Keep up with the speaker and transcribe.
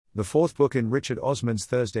The fourth book in Richard Osman's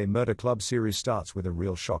Thursday Murder Club series starts with a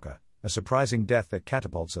real shocker, a surprising death that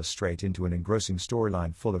catapults us straight into an engrossing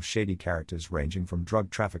storyline full of shady characters ranging from drug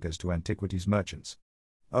traffickers to antiquities merchants.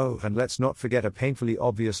 Oh, and let's not forget a painfully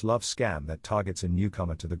obvious love scam that targets a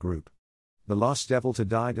newcomer to the group. The Last Devil to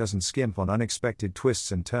Die doesn't skimp on unexpected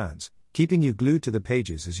twists and turns, keeping you glued to the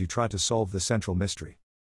pages as you try to solve the central mystery.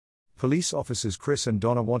 Police officers Chris and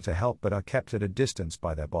Donna want to help but are kept at a distance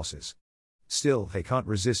by their bosses. Still, they can't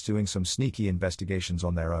resist doing some sneaky investigations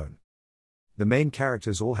on their own. The main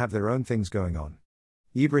characters all have their own things going on.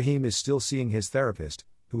 Ibrahim is still seeing his therapist,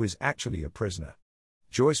 who is actually a prisoner.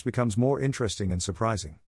 Joyce becomes more interesting and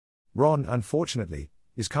surprising. Ron, unfortunately,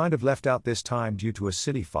 is kind of left out this time due to a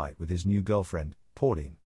silly fight with his new girlfriend,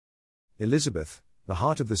 Pauline. Elizabeth, the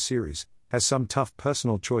heart of the series, has some tough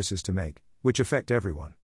personal choices to make, which affect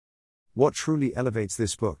everyone. What truly elevates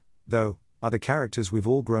this book, though, are the characters we've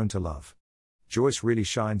all grown to love. Joyce really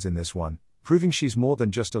shines in this one, proving she's more than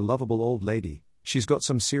just a lovable old lady, she's got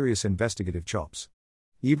some serious investigative chops.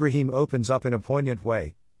 Ibrahim opens up in a poignant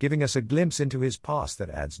way, giving us a glimpse into his past that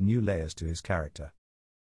adds new layers to his character.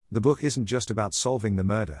 The book isn't just about solving the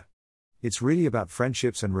murder. It's really about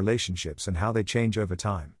friendships and relationships and how they change over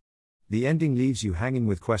time. The ending leaves you hanging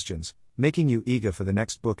with questions, making you eager for the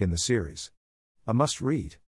next book in the series. A must-read.